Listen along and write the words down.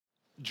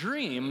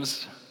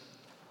Dreams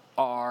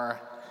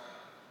are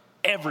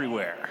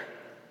everywhere.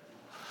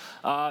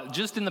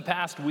 Just in the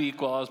past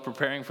week, while I was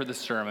preparing for this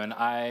sermon,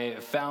 I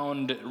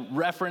found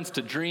reference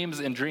to dreams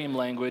and dream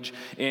language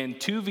in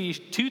two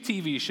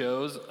TV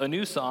shows, a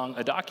new song,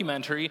 a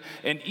documentary,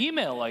 an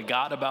email I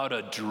got about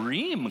a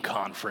dream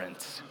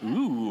conference.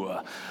 Ooh.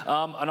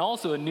 And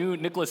also a new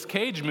Nicolas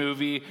Cage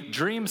movie,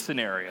 Dream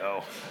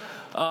Scenario.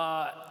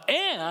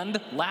 And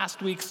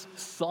last week's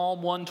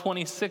Psalm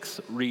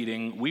 126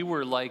 reading, we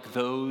were like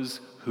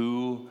those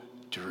who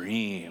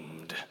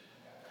dreamed.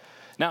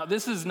 Now,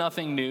 this is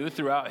nothing new.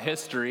 Throughout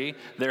history,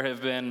 there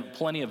have been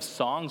plenty of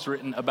songs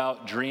written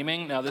about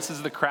dreaming. Now, this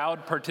is the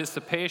crowd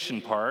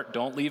participation part.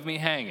 Don't leave me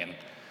hanging.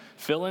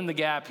 Fill in the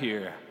gap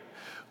here.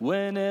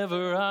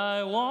 Whenever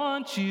I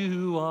want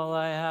you, all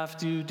I have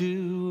to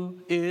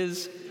do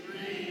is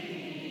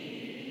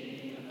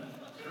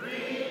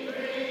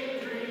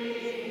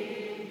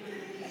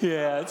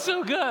yeah, it's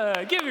so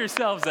good. Give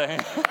yourselves a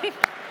hand.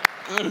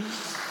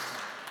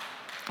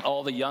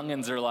 All the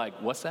youngins are like,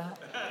 what's that?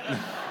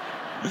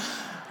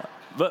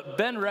 But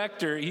Ben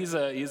Rector, he's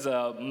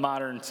a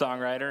modern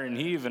songwriter, and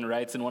he even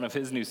writes in one of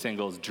his new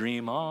singles,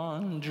 dream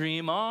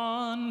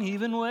on,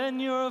 even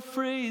when you're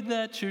afraid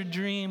that your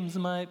dreams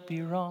might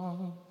be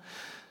wrong.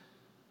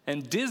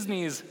 And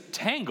Disney's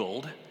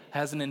Tangled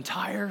has an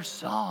entire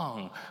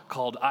song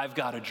called I've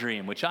Got a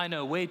Dream, which I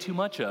know way too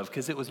much of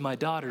because it was my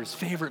daughter's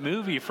favorite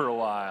movie for a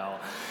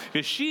while.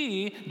 Because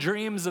she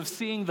dreams of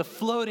seeing the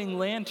floating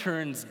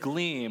lanterns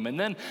gleam. And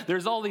then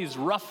there's all these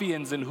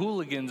ruffians and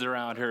hooligans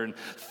around her. And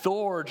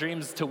Thor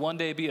dreams to one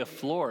day be a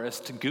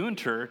florist.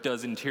 Gunther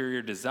does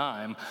interior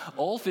design.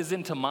 Ulf is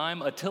into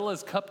mime.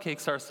 Attila's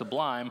cupcakes are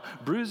sublime.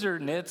 Bruiser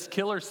knits,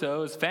 Killer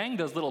sews. Fang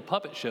does little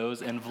puppet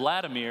shows. And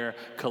Vladimir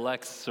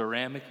collects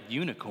ceramic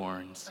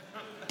unicorns.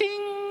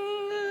 Ding!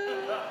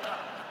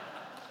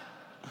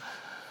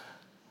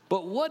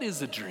 But what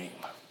is a dream?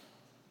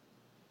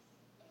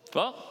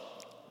 Well,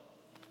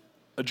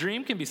 a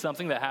dream can be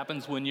something that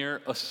happens when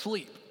you're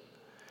asleep.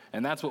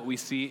 And that's what we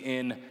see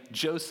in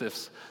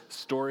Joseph's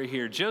story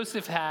here.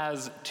 Joseph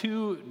has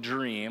two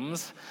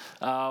dreams.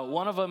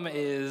 One of them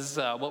is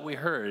what we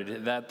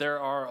heard, that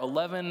there are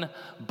 11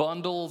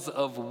 bundles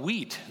of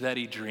wheat that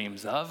he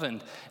dreams of,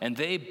 and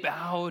they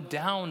bow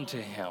down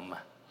to him.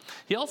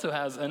 He also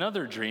has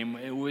another dream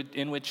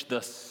in which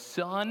the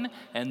sun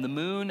and the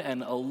moon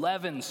and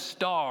 11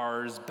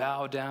 stars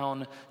bow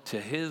down to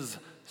his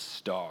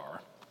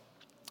star.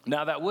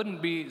 Now, that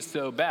wouldn't be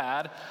so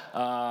bad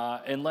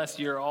unless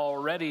you're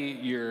already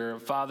your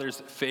father's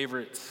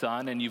favorite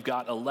son and you've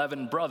got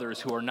 11 brothers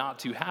who are not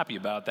too happy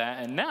about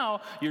that. And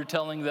now you're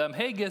telling them,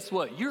 hey, guess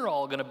what? You're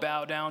all going to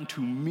bow down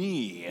to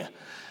me,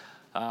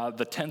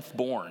 the 10th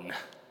born.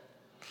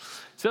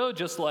 So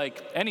just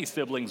like any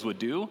siblings would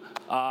do,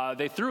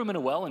 they threw him in a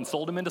well and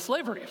sold him into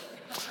slavery.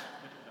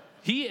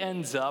 He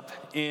ends up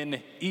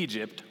in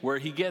Egypt, where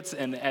he gets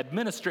an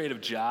administrative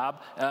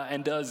job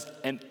and does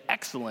an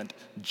excellent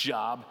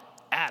job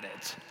at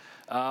it.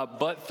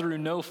 But through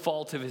no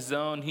fault of his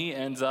own, he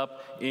ends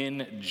up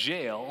in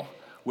jail,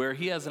 where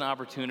he has an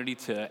opportunity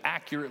to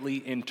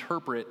accurately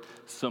interpret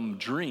some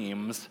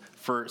dreams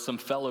for some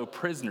fellow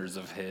prisoners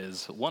of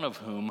his, one of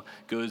whom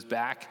goes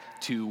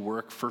back to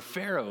work for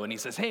Pharaoh. And he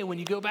says, hey, when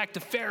you go back to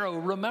Pharaoh,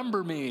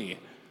 remember me.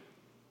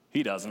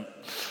 He doesn't.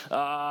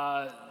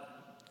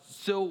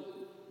 So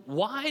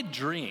why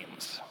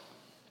dreams?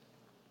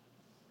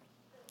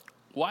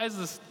 Why is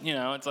this,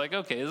 it's like,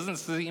 okay, doesn't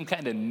this seem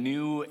kind of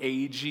new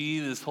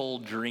agey, this whole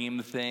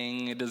dream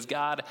thing? Does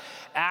God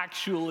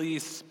actually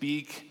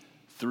speak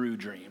through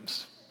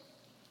dreams?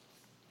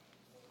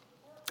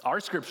 Our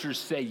scriptures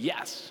say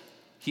yes,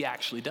 he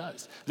actually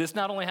does. This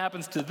not only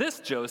happens to this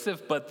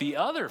Joseph, but the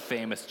other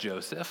famous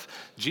Joseph,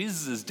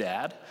 Jesus'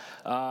 dad,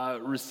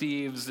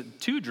 receives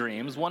two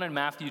dreams, one in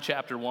Matthew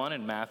chapter 1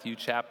 and Matthew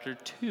chapter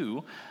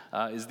 2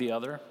 is the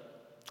other.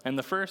 And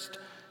the first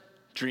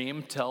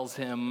dream tells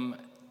him,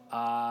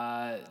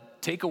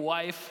 take a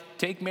wife,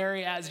 take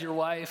Mary as your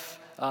wife.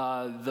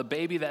 The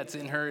baby that's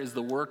in her is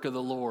the work of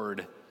the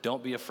Lord.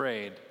 Don't be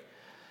afraid.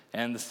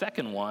 And the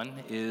second one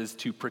is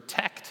to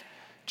protect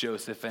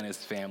Joseph and his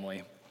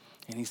family.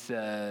 And he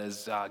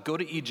says, go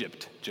to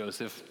Egypt,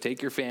 Joseph.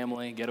 Take your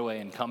family, get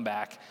away, and come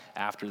back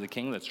after the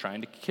king that's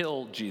trying to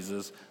kill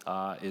Jesus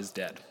is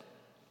dead.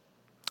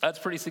 That's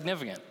pretty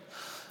significant.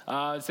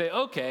 Say,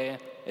 okay,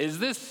 is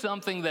this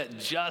something that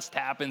just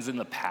happens in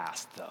the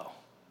past, though?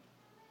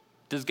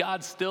 Does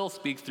God still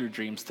speak through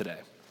dreams today?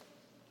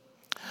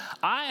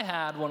 I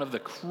had one of the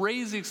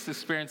craziest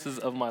experiences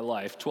of my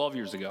life 12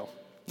 years ago.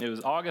 It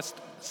was August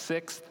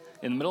 6th,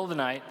 in the middle of the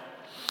night.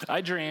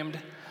 I dreamed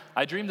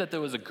that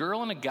there was a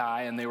girl and a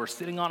guy, and they were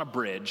sitting on a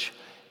bridge,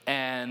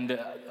 and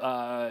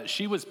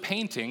she was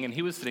painting, and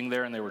he was sitting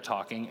there, and they were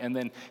talking, and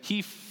then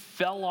he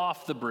fell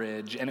off the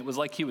bridge, and it was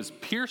like he was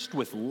pierced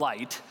with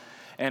light,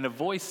 and a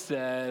voice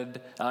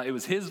said, it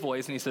was his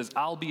voice, and he says,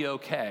 I'll be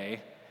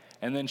okay.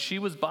 And then she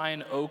was by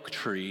an oak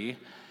tree,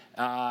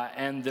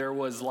 and there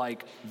was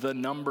like the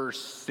number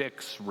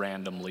 6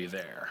 randomly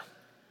there.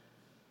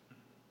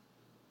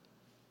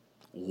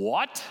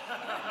 What?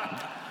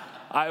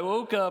 I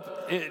woke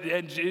up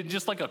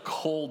just like a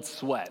cold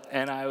sweat,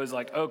 and I was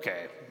like,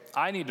 okay,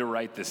 I need to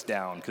write this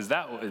down because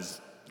that was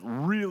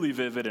really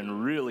vivid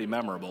and really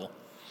memorable.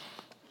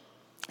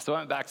 So I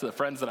went back to the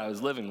friends that I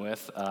was living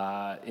with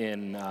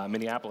in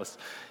Minneapolis,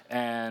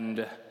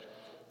 and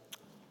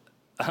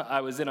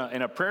I was in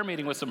a prayer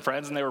meeting with some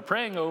friends, and they were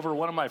praying over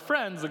one of my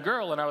friends, a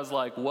girl, and I was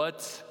like,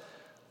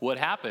 what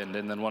happened?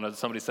 And then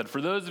somebody said,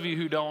 for those of you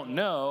who don't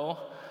know,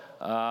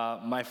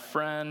 my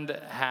friend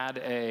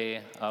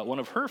had one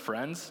of her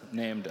friends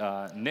named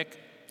Nick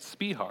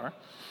Spihar.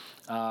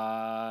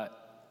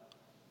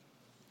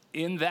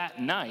 In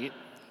that night,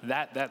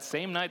 that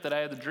same night that I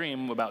had the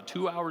dream, about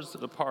 2 hours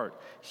apart,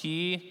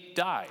 he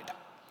died.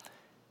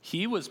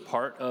 He was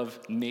part of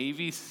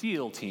Navy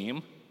SEAL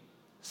Team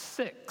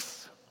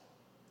 6.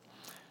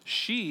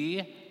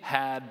 She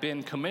had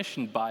been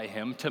commissioned by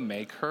him to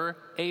make her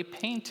a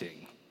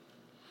painting.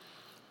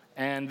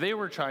 And they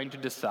were trying to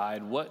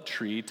decide what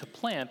tree to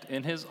plant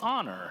in his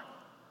honor.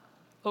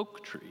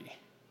 Oak tree.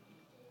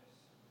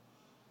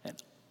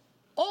 And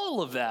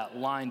all of that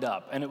lined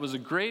up, and it was a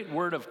great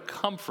word of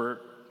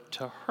comfort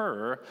to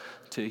her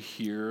to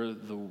hear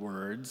the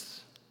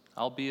words,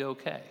 I'll be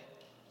okay.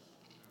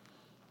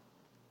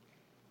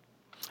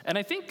 And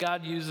I think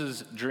God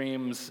uses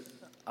dreams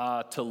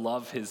to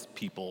love his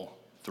people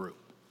through.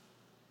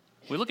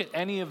 We look at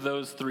any of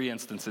those three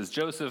instances,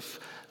 Joseph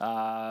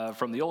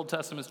from the Old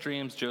Testament's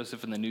dreams,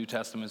 Joseph in the New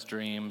Testament's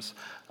dreams,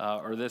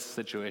 or this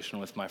situation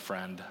with my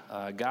friend.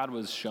 God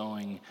was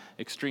showing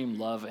extreme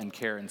love and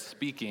care and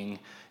speaking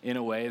in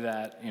a way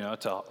that,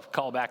 to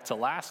call back to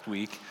last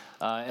week,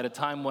 at a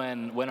time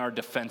when our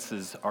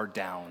defenses are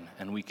down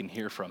and we can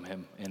hear from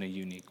him in a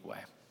unique way.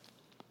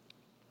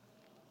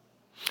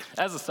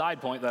 As a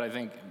side point that I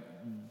think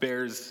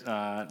bears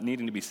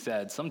needing to be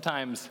said,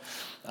 sometimes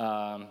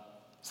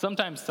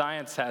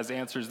science has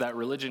answers that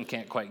religion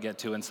can't quite get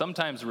to, and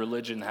sometimes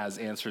religion has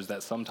answers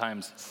that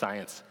sometimes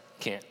science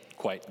can't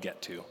quite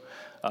get to.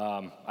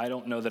 I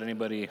don't know that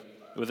anybody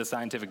with a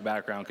scientific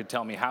background could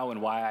tell me how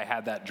and why I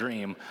had that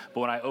dream, but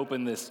when I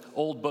open this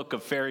old book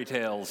of fairy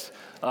tales,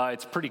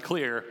 it's pretty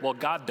clear, well,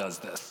 God does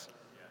this.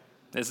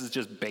 This is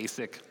just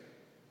basic,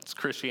 it's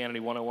Christianity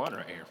 101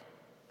 right here.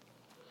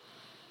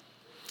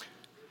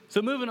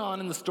 So moving on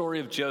in the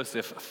story of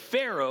Joseph,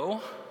 Pharaoh,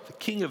 the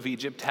king of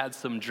Egypt, had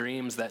some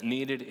dreams that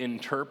needed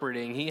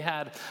interpreting. He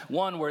had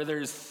one where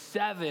there's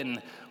 7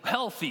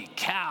 healthy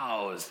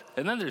cows,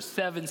 and then there's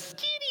 7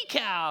 skinny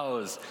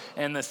cows,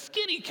 and the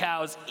skinny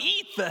cows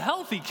eat the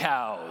healthy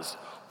cows.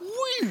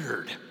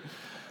 Weird.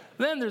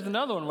 Then there's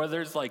another one where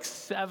there's like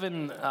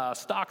 7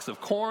 stalks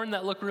of corn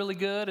that look really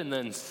good, and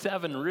then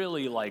 7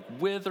 really like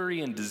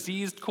withery and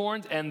diseased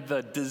corns, and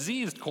the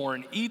diseased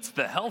corn eats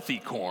the healthy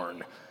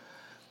corn.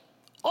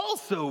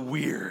 Also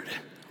weird.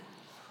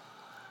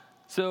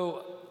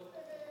 So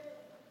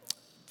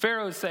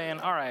Pharaoh's saying,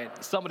 all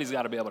right, somebody's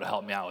got to be able to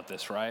help me out with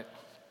this, right?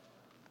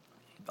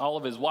 All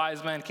of his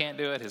wise men can't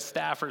do it, his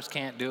staffers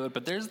can't do it,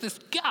 but there's this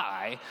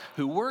guy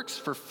who works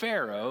for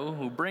Pharaoh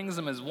who brings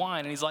him his wine,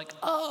 and he's like,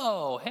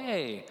 oh,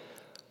 hey,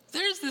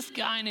 there's this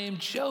guy named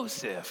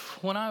Joseph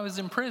when I was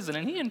in prison,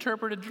 and he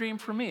interpreted a dream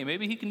for me.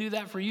 Maybe he can do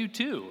that for you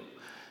too.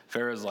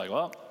 Pharaoh's like,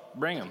 well,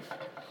 bring him.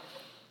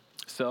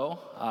 So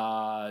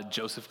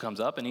Joseph comes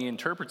up and he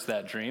interprets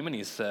that dream, and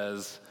he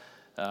says,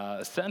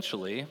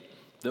 essentially,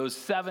 those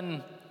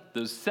seven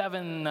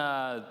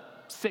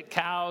sick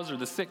cows or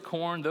the sick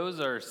corn, those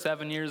are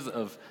 7 years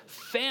of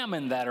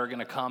famine that are going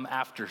to come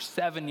after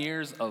 7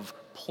 years of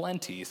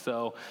plenty.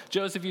 So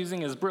Joseph,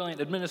 using his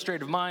brilliant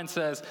administrative mind,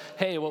 says,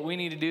 hey, what we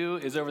need to do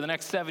is over the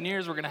next 7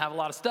 years, we're going to have a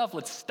lot of stuff.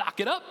 Let's stock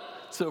it up.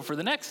 So for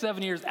the next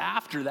 7 years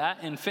after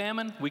that, in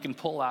famine, we can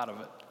pull out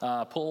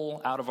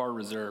of our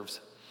reserves.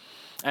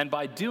 And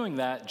by doing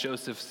that,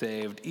 Joseph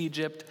saved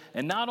Egypt.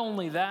 And not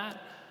only that,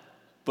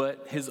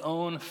 but his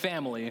own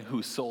family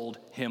who sold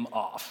him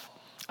off.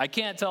 I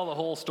can't tell the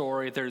whole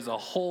story. There's a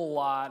whole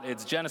lot.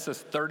 It's Genesis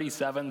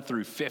 37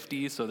 through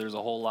 50, so there's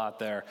a whole lot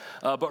there.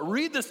 But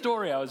read the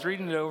story. I was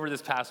reading it over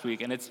this past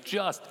week, and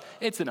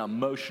it's an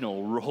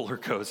emotional roller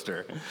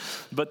coaster.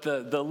 But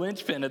the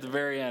linchpin at the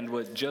very end,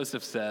 what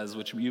Joseph says,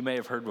 which you may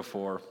have heard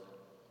before,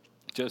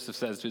 Joseph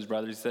says to his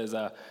brother, he says,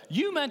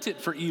 you meant it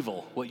for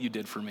evil, what you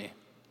did for me.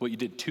 What you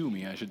did to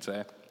me, I should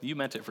say. You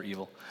meant it for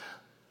evil.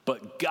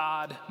 But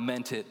God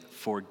meant it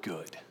for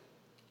good.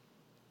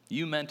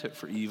 You meant it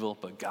for evil,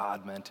 but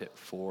God meant it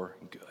for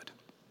good.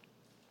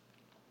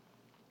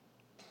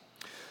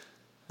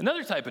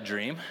 Another type of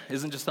dream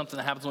isn't just something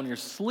that happens when you're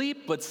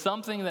asleep, but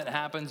something that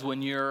happens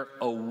when you're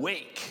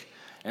awake.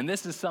 And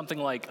this is something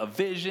like a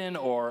vision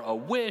or a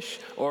wish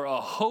or a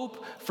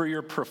hope for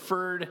your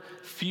preferred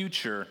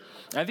future.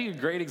 I think a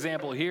great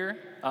example here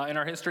in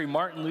our history,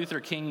 Martin Luther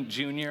King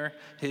Jr.,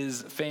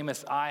 his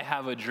famous I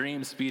Have a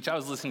Dream speech. I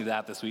was listening to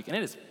that this week, and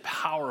it is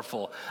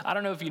powerful. I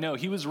don't know if you know,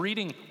 he was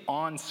reading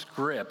on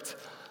script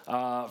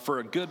for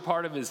a good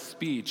part of his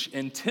speech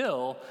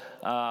until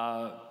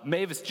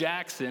Mavis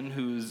Jackson,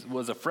 who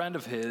was a friend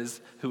of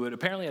his, who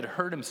apparently had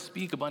heard him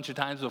speak a bunch of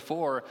times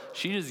before,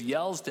 she just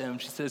yells to him.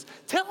 She says,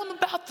 "Tell him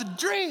about the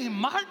dream,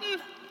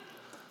 Martin."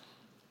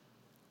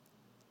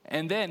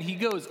 And then he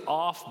goes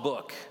off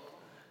book.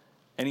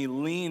 And he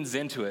leans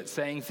into it,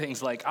 saying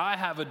things like, "I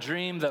have a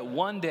dream that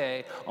one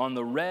day on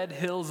the red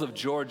hills of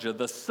Georgia,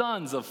 the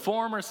sons of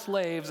former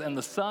slaves and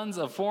the sons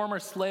of former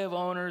slave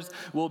owners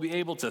will be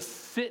able to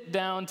sit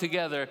down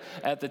together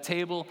at the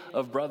table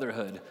of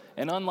brotherhood."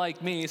 And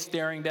unlike me,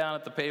 staring down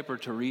at the paper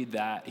to read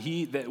that,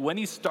 when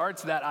he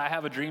starts that "I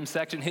have a dream"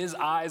 section, his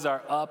eyes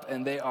are up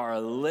and they are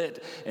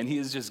lit, and he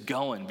is just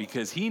going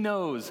because he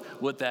knows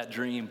what that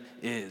dream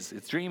is.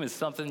 Its dream is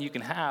something you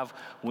can have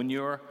when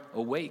you're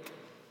awake.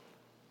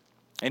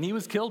 And he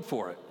was killed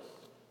for it.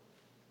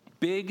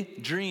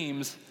 Big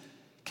dreams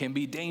can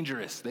be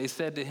dangerous. They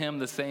said to him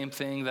the same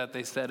thing that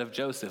they said of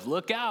Joseph.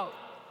 "Look out,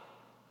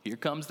 here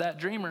comes that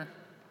dreamer."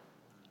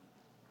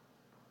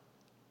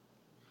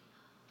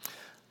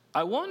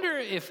 I wonder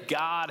if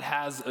God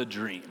has a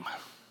dream.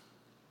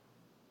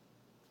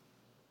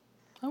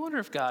 I wonder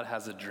if God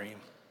has a dream.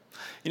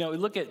 You know, we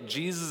look at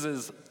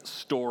Jesus'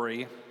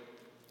 story.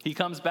 He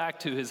comes back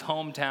to his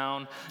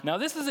hometown. Now,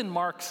 this is in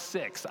Mark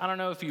 6. I don't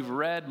know if you've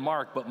read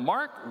Mark, but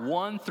Mark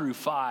 1 through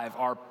 5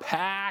 are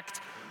packed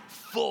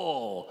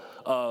full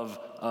of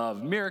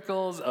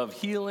miracles, of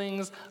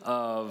healings,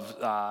 of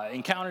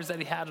encounters that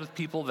he had with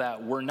people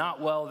that were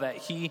not well, that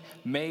he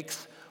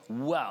makes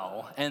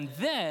well. And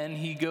then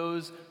he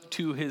goes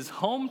to his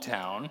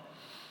hometown,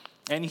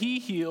 and he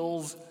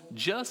heals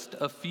just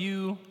a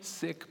few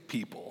sick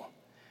people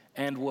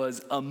and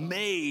was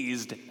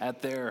amazed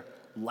at their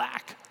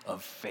lack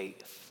of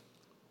faith.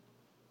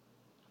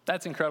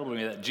 That's incredible to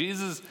me that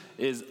Jesus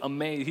is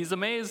amazed. He's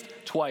amazed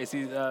twice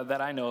that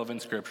I know of in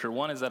Scripture.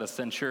 One is at a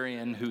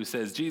centurion who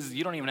says, "Jesus,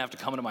 you don't even have to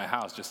come into my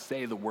house. Just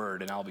say the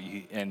word, and I'll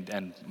be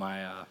and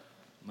my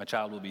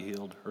child will be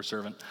healed," or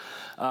servant.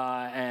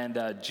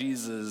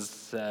 Jesus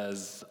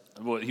says,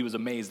 well, he was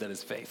amazed at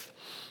his faith.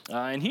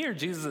 And here,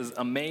 Jesus is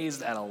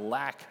amazed at a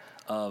lack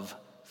of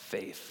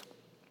faith.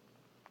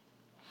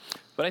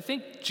 But I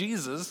think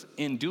Jesus,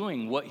 in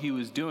doing what he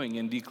was doing,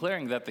 in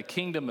declaring that the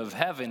kingdom of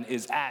heaven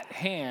is at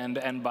hand,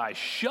 and by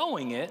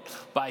showing it,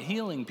 by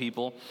healing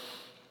people,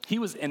 he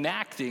was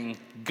enacting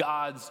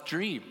God's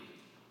dream.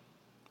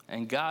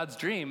 And God's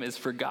dream is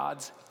for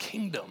God's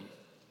kingdom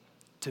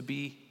to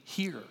be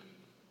here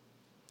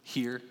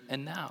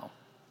and now.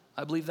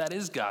 I believe that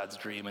is God's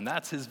dream, and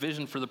that's his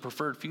vision for the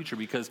preferred future,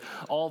 because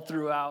all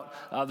throughout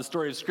the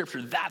story of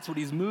Scripture, that's what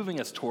he's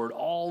moving us toward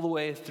all the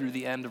way through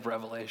the end of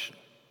Revelation.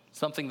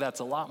 Something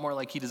that's a lot more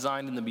like he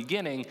designed in the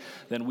beginning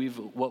than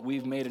what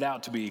we've made it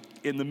out to be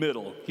in the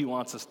middle. He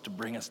wants us to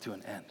bring us to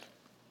an end.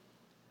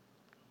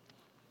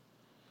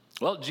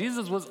 Well,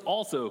 Jesus was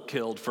also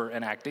killed for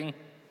enacting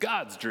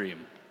God's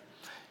dream.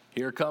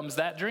 Here comes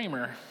that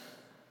dreamer.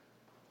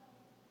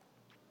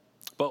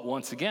 But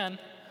once again,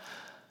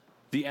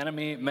 the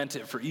enemy meant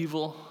it for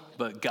evil,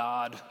 but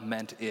God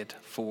meant it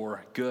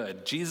for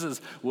good.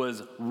 Jesus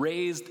was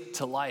raised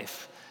to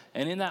life.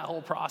 And in that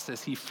whole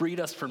process, he freed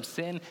us from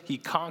sin, he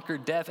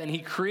conquered death, and he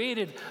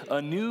created a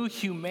new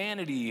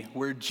humanity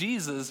where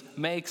Jesus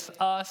makes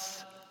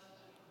us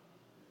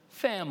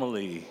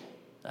family.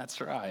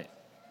 That's right.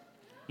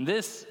 And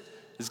this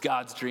is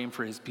God's dream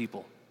for his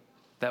people,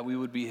 that we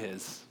would be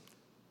his.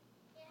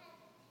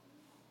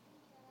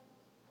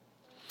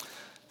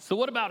 So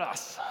what about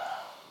us?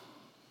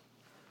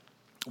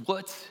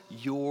 What's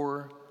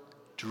your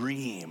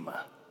dream?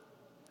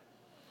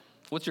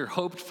 What's your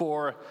hoped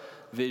for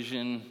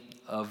vision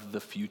of the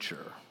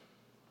future?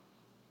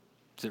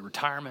 Is it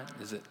retirement?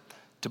 Is it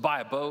to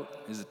buy a boat?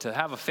 Is it to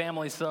have a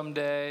family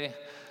someday?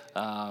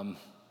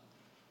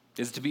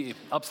 Is it to be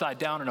upside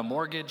down in a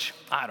mortgage?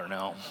 I don't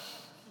know.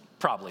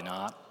 Probably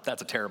not.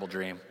 That's a terrible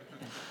dream.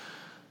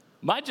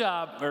 My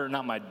job, or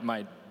not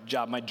my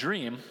job, my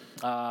dream,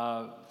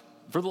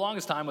 for the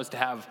longest time was to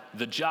have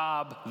the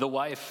job, the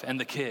wife, and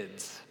the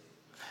kids.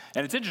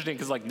 And it's interesting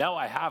because now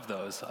I have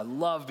those. I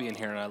love being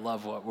here, and I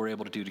love what we're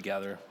able to do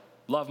together.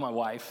 Love my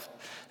wife,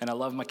 and I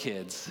love my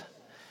kids.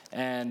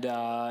 And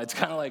it's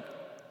kind of like,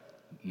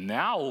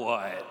 now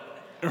what?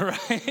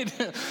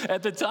 Right?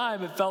 At the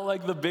time, it felt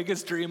like the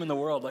biggest dream in the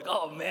world. Like,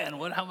 oh man,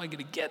 how am I going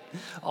to get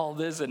all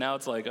this? And now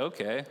it's like,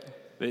 okay,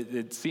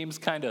 it seems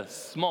kind of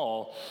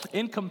small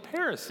in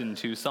comparison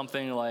to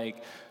something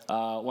like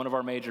one of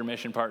our major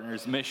mission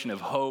partners, Mission of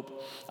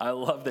Hope. I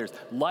love theirs.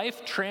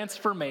 Life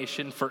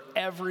transformation for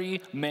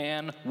every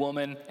man,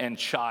 woman, and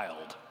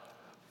child.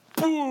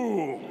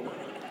 Boom!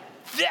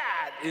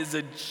 That is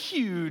a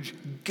huge,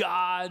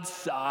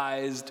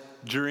 God-sized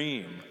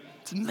dream.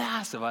 It's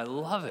massive. I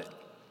love it.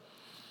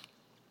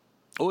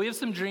 Well, we have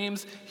some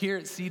dreams here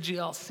at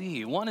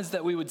CGLC. One is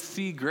that we would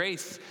see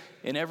grace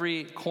in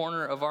every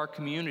corner of our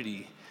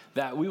community,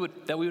 that we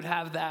would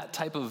have that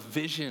type of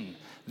vision,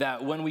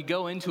 that when we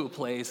go into a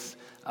place,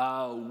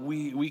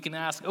 we can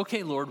ask,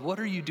 okay, Lord, what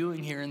are you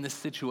doing here in this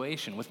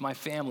situation with my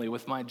family,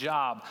 with my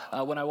job?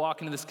 When I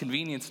walk into this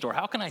convenience store,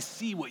 how can I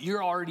see what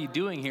you're already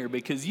doing here?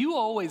 Because you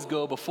always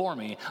go before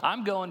me.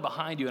 I'm going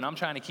behind you, and I'm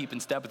trying to keep in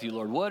step with you,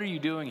 Lord. What are you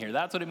doing here?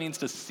 That's what it means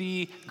to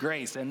see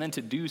grace and then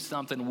to do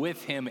something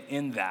with him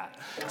in that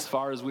as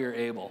far as we are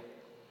able.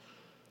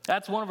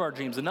 That's one of our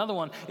dreams. Another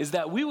one is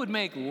that we would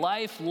make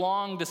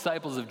lifelong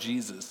disciples of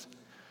Jesus.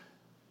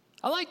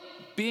 I like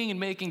being and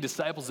making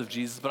disciples of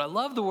Jesus, but I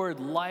love the word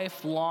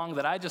lifelong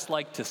that I just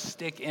like to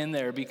stick in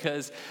there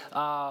because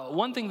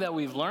one thing that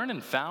we've learned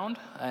and found,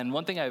 and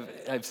one thing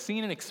I've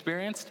seen and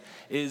experienced,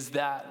 is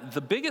that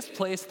the biggest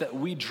place that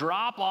we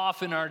drop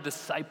off in our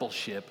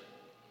discipleship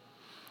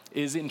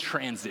is in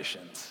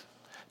transitions.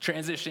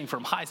 Transitioning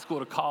from high school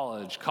to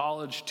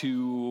college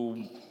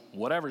to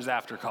whatever's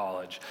after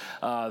college,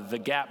 the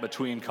gap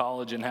between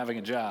college and having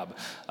a job.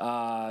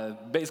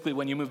 Basically,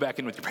 when you move back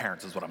in with your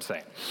parents is what I'm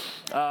saying.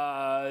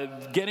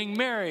 Getting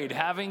married,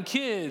 having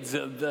kids,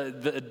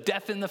 the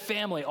death in the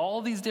family,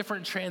 all these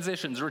different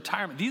transitions,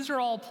 retirement. These are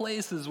all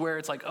places where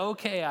it's like,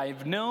 okay,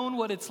 I've known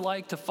what it's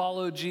like to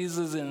follow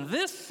Jesus in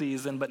this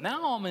season, but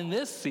now I'm in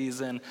this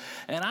season,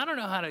 and I don't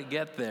know how to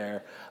get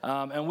there.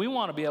 And we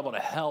want to be able to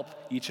help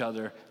each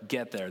other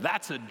get there.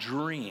 That's a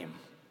dream.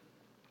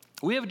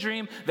 We have a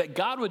dream that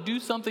God would do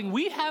something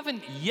we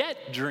haven't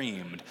yet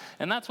dreamed.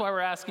 And that's why we're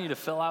asking you to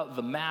fill out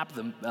the map,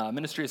 the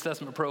ministry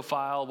assessment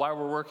profile, why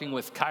we're working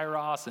with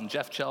Kairos and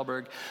Jeff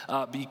Chelberg,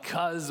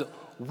 because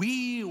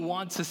we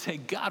want to say,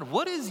 God,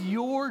 what is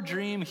your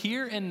dream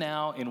here and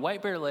now in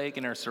White Bear Lake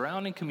and our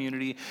surrounding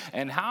community?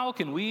 And how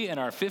can we in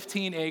our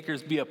 15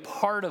 acres be a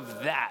part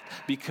of that?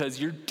 Because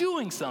you're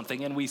doing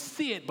something and we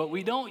see it, but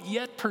we don't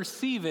yet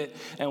perceive it,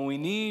 and we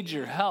need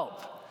your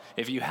help.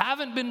 If you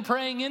haven't been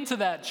praying into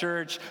that,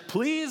 church,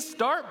 please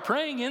start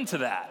praying into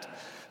that.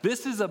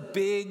 This is a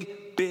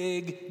big,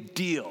 big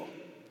deal,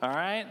 all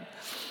right?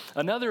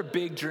 Another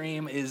big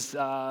dream is,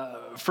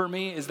 for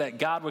me, is that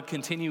God would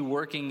continue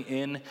working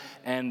in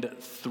and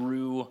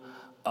through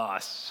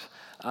us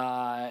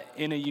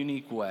in a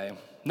unique way.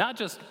 Not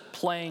just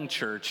playing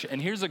church, and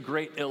here's a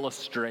great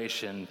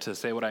illustration to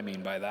say what I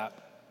mean by that.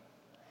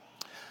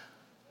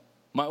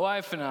 My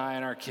wife and I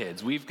and our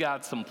kids, we've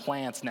got some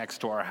plants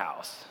next to our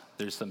house.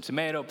 There's some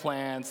tomato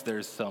plants,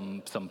 there's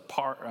some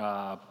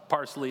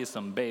parsley,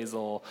 some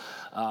basil,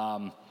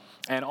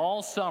 and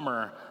all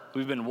summer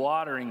we've been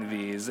watering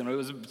these, and it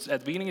was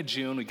at the beginning of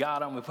June, we got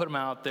them, we put them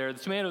out there. The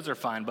tomatoes are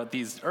fine, but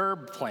these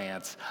herb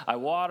plants, I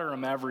water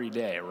them every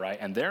day, right?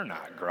 And they're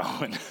not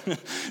growing.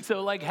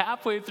 So like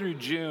halfway through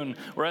June,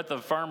 we're at the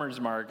farmer's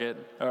market,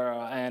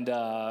 and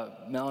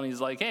Melanie's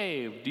like,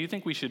 hey, do you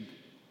think we should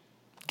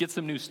get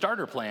some new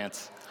starter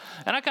plants?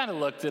 And I kind of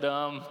looked at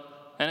them,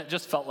 and it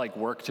just felt like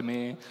work to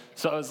me.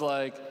 So I was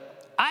like,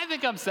 I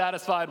think I'm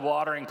satisfied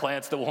watering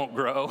plants that won't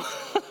grow.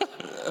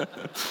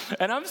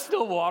 And I'm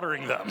still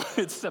watering them.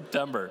 It's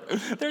September.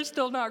 They're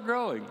still not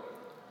growing.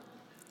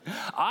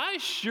 I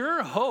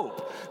sure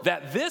hope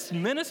that this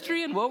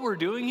ministry and what we're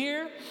doing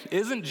here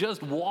isn't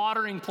just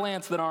watering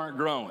plants that aren't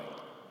growing.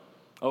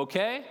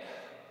 Okay?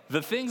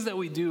 The things that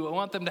we do, I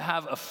want them to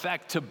have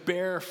effect, to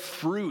bear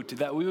fruit,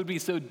 that we would be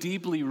so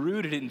deeply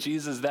rooted in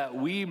Jesus that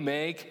we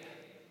make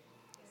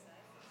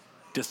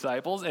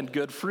disciples and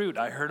good fruit.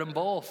 I heard them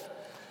both.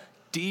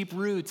 Deep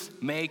roots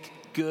make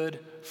good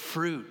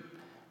fruit.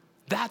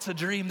 That's a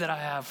dream that I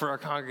have for our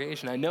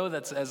congregation. I know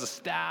that's, as a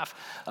staff,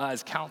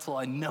 as council,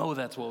 I know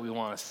that's what we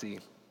want to see.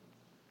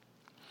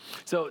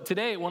 So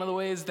today, one of the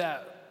ways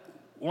that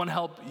I want to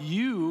help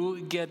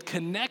you get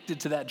connected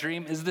to that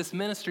dream is this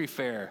ministry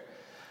fair.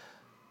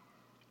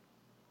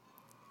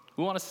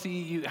 We want to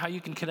see how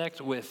you can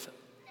connect with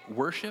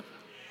worship.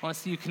 I want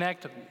to see you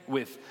connect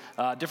with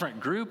different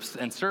groups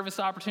and service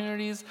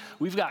opportunities.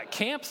 We've got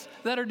camps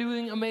that are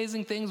doing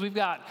amazing things. We've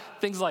got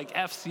things like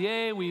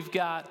FCA. We've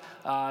got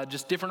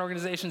just different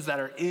organizations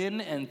that are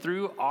in and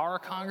through our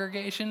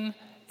congregation.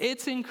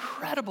 It's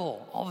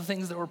incredible, all the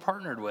things that we're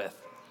partnered with.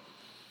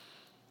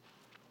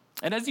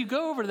 And as you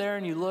go over there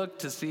and you look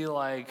to see,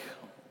 like,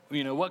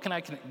 what can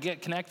I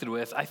get connected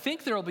with? I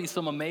think there will be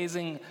some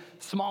amazing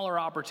smaller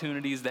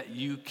opportunities that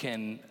you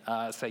can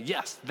say,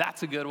 yes,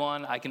 that's a good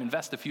one. I can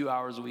invest a few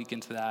hours a week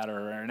into that,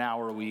 or an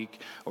hour a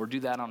week, or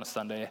do that on a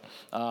Sunday,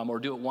 or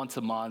do it once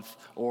a month,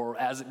 or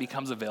as it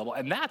becomes available.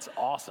 And that's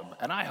awesome.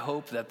 And I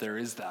hope that there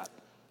is that.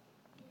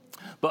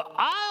 But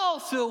I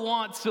also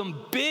want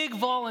some big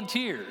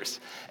volunteers.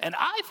 And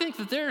I think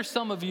that there are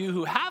some of you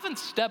who haven't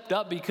stepped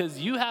up because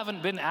you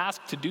haven't been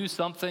asked to do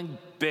something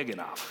big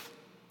enough.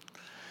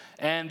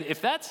 And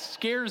if that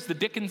scares the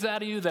dickens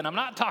out of you, then I'm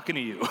not talking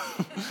to you.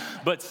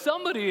 But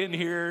somebody in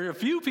here, a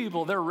few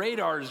people, their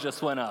radars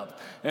just went up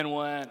and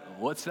went,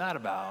 what's that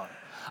about?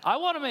 I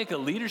want to make a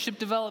leadership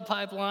development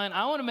pipeline.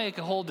 I want to make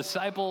a whole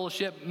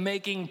discipleship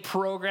making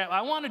program.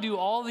 I want to do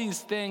all these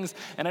things,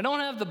 and I don't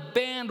have the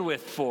bandwidth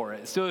for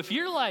it. So if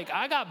you're like,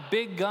 I got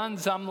big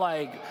guns, I'm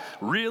like,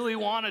 really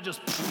want to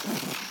just,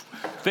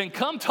 then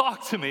come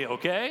talk to me,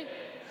 okay?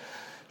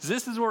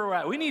 This is where we're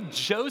at. We need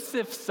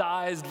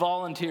Joseph-sized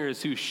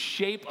volunteers who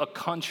shape a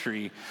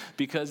country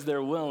because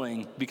they're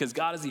willing, because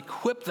God has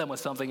equipped them with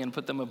something and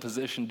put them in a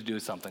position to do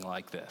something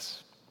like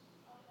this.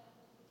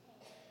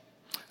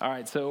 All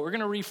right, so we're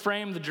going to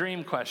reframe the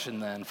dream question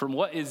then. From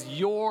what is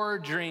your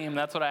dream?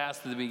 That's what I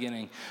asked at the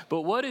beginning.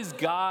 But what is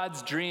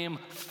God's dream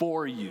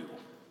for you?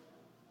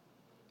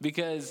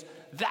 Because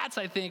that's,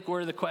 I think,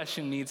 where the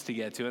question needs to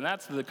get to. And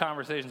that's the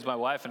conversations my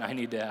wife and I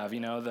need to have.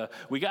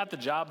 We got the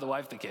job, the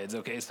wife, the kids.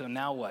 Okay, so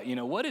now what?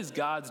 What is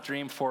God's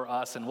dream for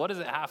us, and what does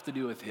it have to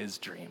do with his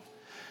dream?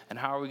 And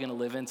how are we going to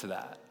live into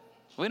that?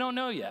 We don't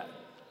know yet.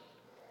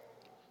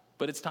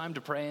 But it's time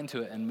to pray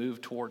into it and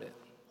move toward it.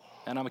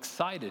 And I'm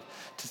excited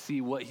to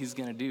see what he's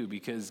going to do,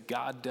 because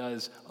God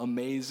does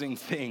amazing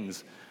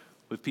things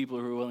with people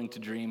who are willing to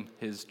dream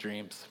his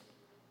dreams.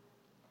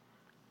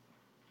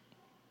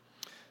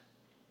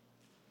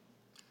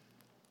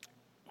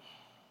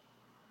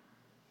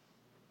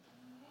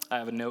 I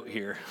have a note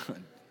here.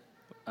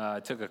 I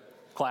took a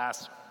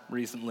class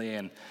recently,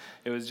 and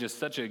it was just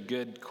such a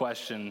good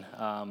question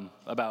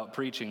about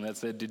preaching that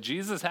said, did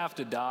Jesus have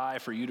to die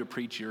for you to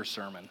preach your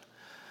sermon?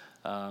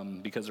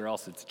 Because or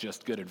else it's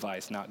just good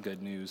advice, not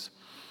good news.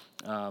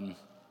 And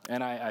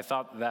I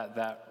thought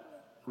that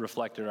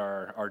reflected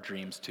our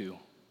dreams too.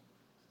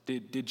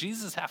 Did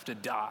Jesus have to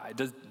die?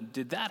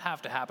 Did that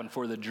have to happen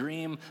for the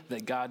dream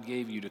that God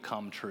gave you to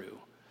come true?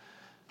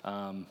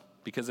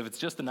 Because if it's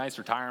just a nice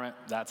retirement,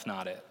 that's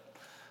not it.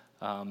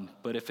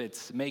 But if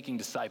it's making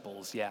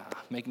disciples,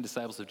 making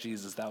disciples of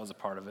Jesus, that was a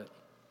part of it.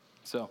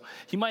 So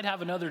he might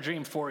have another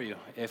dream for you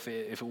if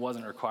it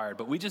wasn't required,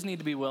 but we just need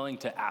to be willing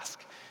to ask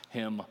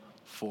him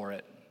for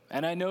it.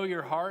 And I know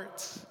your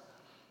hearts.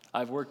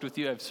 I've worked with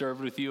you, I've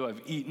served with you,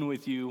 I've eaten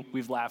with you,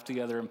 we've laughed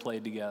together and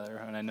played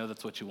together, and I know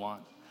that's what you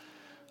want.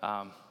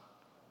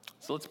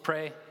 So let's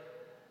pray.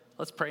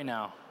 Let's pray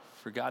now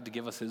for God to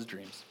give us his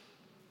dreams.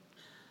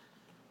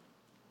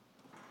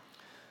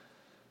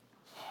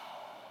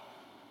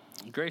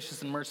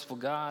 Gracious and merciful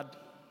God,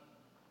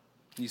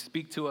 you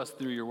speak to us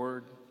through your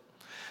word.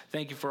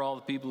 Thank you for all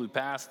the people who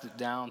passed it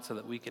down so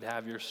that we could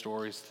have your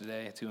stories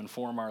today to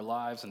inform our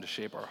lives and to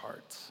shape our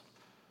hearts.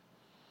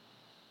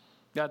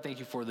 God, thank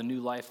you for the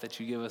new life that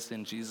you give us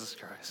in Jesus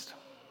Christ.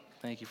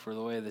 Thank you for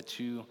the way that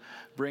you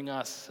bring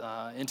us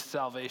into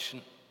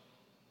salvation.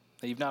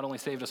 That you've not only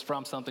saved us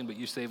from something, but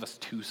you save us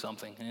to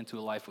something and into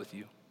a life with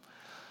you.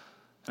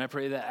 And I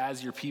pray that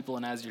as your people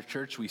and as your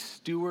church, we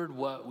steward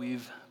what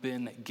we've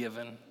been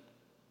given.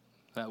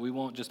 That we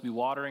won't just be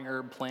watering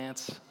herb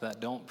plants that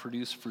don't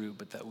produce fruit,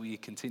 but that we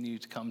continue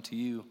to come to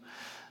you,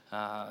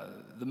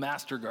 the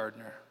master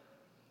gardener,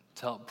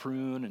 to help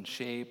prune and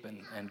shape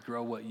and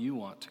grow what you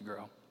want to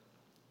grow.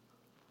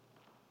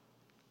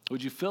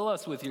 Would you fill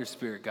us with your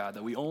Spirit, God,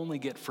 that we only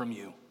get from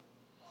you?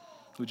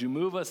 Would you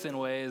move us in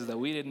ways that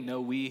we didn't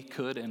know we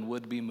could and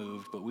would be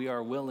moved, but we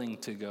are willing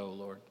to go,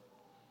 Lord?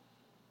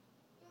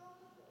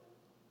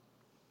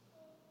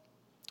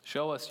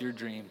 Show us your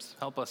dreams.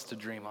 Help us to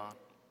dream on.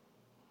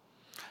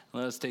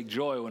 Let us take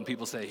joy when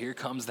people say, here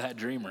comes that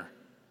dreamer.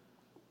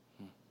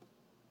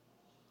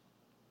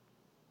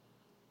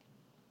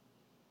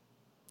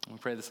 We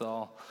pray this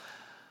all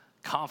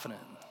confident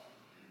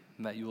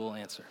that you will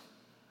answer.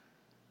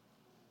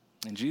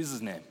 In Jesus'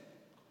 name,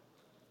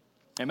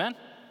 amen?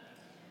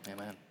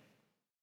 Amen.